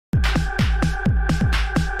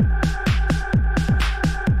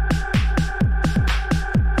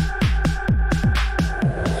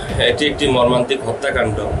এটি একটি মর্মান্তিক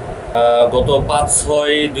হত্যাকাণ্ড। গত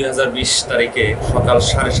 ৫/৬/২০২০ তারিখে সকাল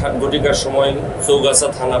 ৭:৩০ ঘটিকার সময় চৌগাছা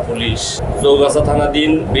থানা পুলিশ চৌগাছা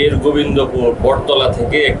থানাধীন বীর গোবিন্দপুর বটতলা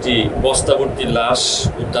থেকে একটি বস্তাভর্তি লাশ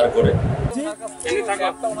উদ্ধার করে।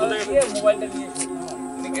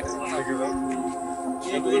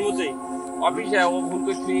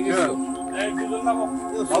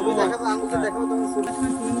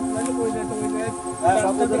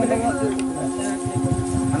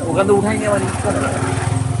 ওখান থেকে উঠাই নিয়ে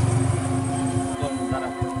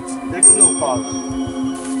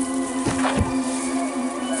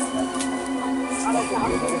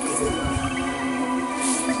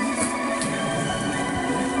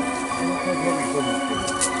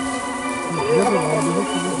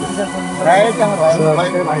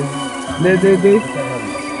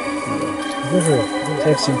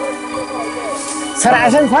স্যার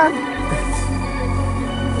আসেন স্যার।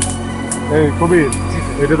 এই কবির,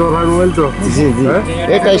 এটা তো ভাই মোবাইল তো? জি জি,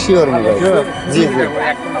 এটাই শিওর মোবাইল। জি জি,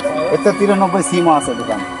 এটা 93 সিমও আছে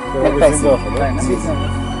দোকান, একটাই সিম।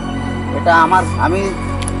 এটা আমি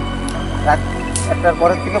রাত 1টার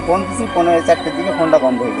পরের থেকে ফোন দিছি, 4:30 দিকে ফোনটা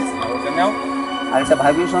বন্ধ হয়ে গেছে। আর এটা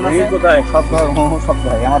ভাইব্রেশন আছে, সব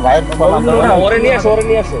ভাই আমার ভাইয়ের বললাম ওরে নিয়ে আসো। এই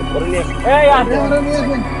আসো, ওরে নিয়ে আসো।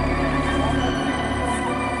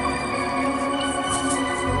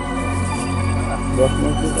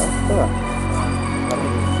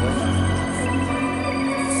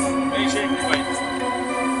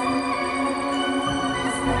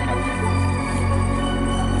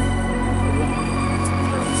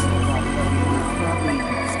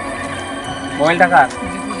 মোবাইল টাকা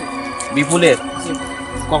বিপুলের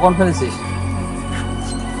কখন ফেলেছিস?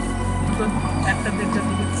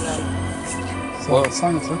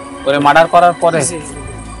 ওরে মার্ডার করার পরে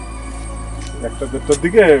 1:30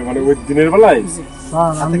 দিকে, মানে ওই দিনের বেলায়।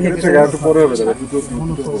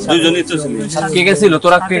 কে গেছিল?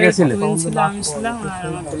 তোরা কে গেছিলে?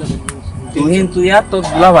 তুই আর তোর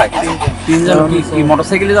দুলা ভাই তিনজন কি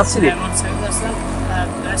মোটরসাইকেলে যাচ্ছিলি?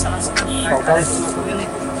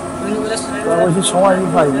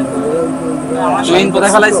 টুইন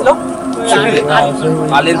কোথায় ফেলাইছিল?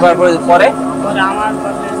 আলির পরে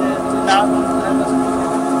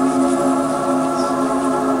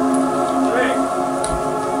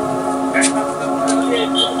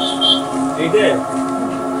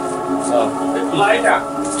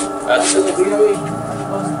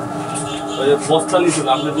বস্তা নিয়েছিল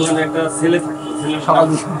আপনার দোকানে একটা ছেলে থাকতো, ছেলে সকাল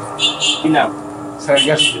কি নাম?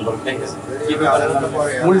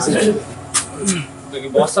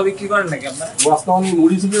 বস্তা বিক্রি করেন নাকি আপনার? বস্তা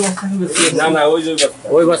মুড়ি ছিল, না না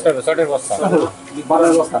ওই বস্তাটা শর্টের বস্তা,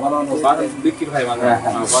 বাজারের বস্তা বিক্রি ভাই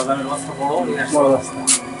বাজারের বস্তা বড় বস্তা।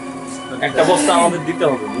 একটা বস্তা আমাদের দিতে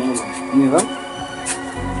হবে।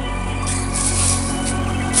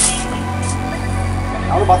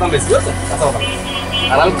 আমার বাদাম বেশি আছে,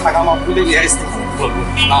 আর আমি থাকা মাপ তুলে নিয়ে আসতে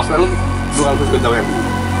আপনার দোকান করে দেবো।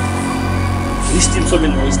 স্টিম ছবি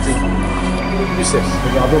নেই, স্টিম বিশেষ।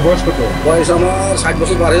 আপনার বয়স কত? বয়স আমার 60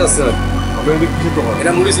 বছর পার হয়ে যাচ্ছে। আপনার কিছু তো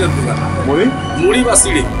এটা মুড়ি ছিল দোকান, মুড়ি বা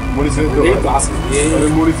সিঁড়ি। মুড়ি ছিল তো,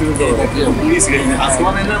 মুড়ি ছিল তো, মুড়ি সিঁড়ি।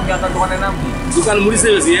 দোকানের নাম কি? আপনার দোকানের নাম কি? দোকান মুড়ি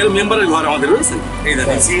সিঁড়ি বেশি, এর মেম্বারের ঘর আমাদের বুঝছেন। এই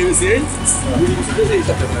দেখেন সিঁড়ি বেশি, মুড়ি বেশি, এই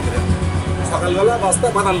চারটে সকালবেলা বাস্তা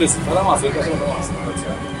বাদাম বেশি, বাদাম আছে, ওই কাছে বাদাম আছে।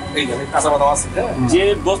 এই দেখেন কাঁচা বাদাম আছে। যে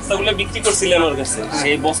বস্তাগুলো বিক্রি করছিলেন ওর কাছে,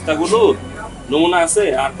 সেই বস্তাগুলো নমুনা আছে?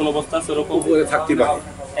 আর কোন বস্তা আছে ওরকম থাকতে পারে?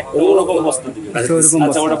 ওরকম বস্তা দিবেন।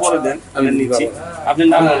 আচ্ছা, ওটা পরে দেন, আমি নিচ্ছি। আপনার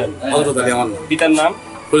নাম বলেন? হযরত আলী। আমার নাম পিতার নাম?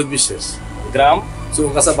 ফরিদ বিশ্বাস। গ্রাম?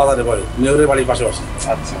 চৌগাছা বাজারে বাড়ি, মেয়রের বাড়ির পাশাপাশি।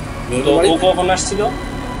 আচ্ছা, তো ও কখন আসছিল?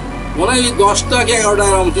 মনে হয় 10টা কি 11টা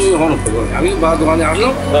এরকম আমি দোকানে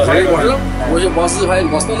আসলাম, বসলাম, বসে বসে ভাই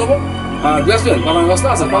বস্তা নেবো, বাদাম বস্তা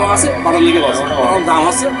আছে, বাদাম আছে, বাদাম লিখে বসে বাদাম দাম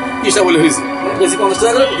আছে কিসা বলে হয়েছে বেশি 50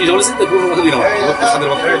 টাকা করে কিসা বলেছি, তো পুরো বছর দিন আমার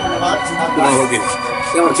দিন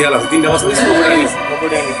আমার খেয়াল আছে। 3টা বস্তা দিয়েছি,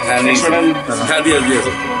 হ্যাঁ দিয়ে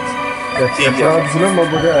দিয়েছে।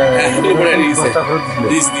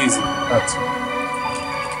 আচ্ছা,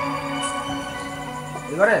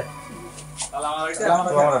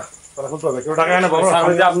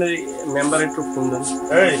 আপনি মেম্বার একটু ফোন দেন।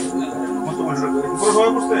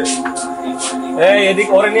 এদিক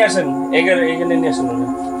ওরে নিয়ে আসেন, এখানে নিয়ে আসেন।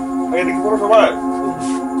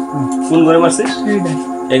 কোন ঘরে মারছিস?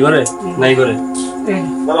 এই ঘরে না এই ঘরে?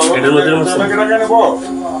 এটার মধ্যে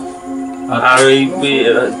আর ওই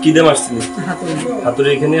কি দিয়ে মারছিলি? হাতুড়ি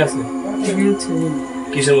এখানে আছে?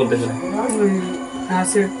 কিসের মধ্যে?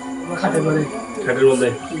 খাটের মধ্যে।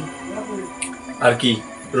 আর কি?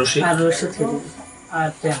 রশি?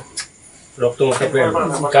 রক্ত মাখা প্যান্ট?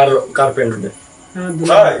 কার প্যান্ট?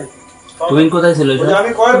 তুমি কোথায় ছিল এটা?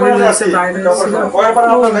 আমি কয়ের পাশে আছি কয়ের পাশে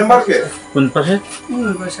আপনার মেম্বার কে কোন পাশে?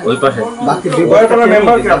 ওই পাশে। কয়ের পাশে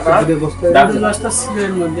মেম্বার কে আপনার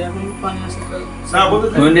না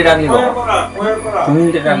বলতে মিনিট আগে কয়ের পাশে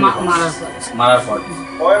মিনিট আগে মারার পর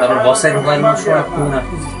তারপর বসায় ঢোকার সময় তুমি না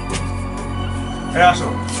এই আসো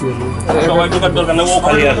সবাই ঢোকার দরকার নেই, ও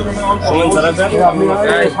খালি আসবে সময় ছাড়া যান।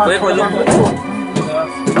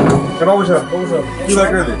 কেন অবসর কি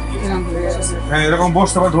লাগে রে হ্যাঁ এরকম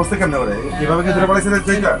বসতে পারে ধরতে কেন করে এভাবে কি ধরে পালাইছে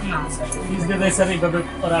এইটা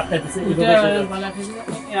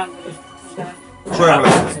সোয়া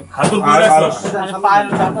বলে হাতুর কই আসছস?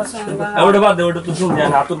 ওটা বাদ দে, ওটা তো শুন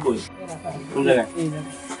জান, হাতুর কই কোন জায়গায়?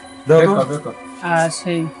 দেখো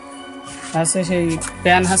সেই আছে সেই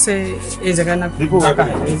প্যান আছে এই জায়গায় না দীপু টাকা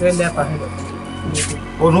এই জায়গায় লেপা হয়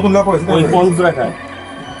ও নতুন লাভ হয়েছে ওই পঞ্চ রাখায়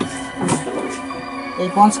এই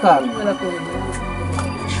পঞ্চ কাল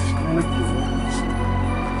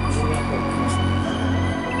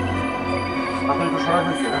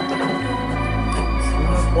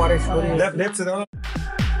লেফট লেফট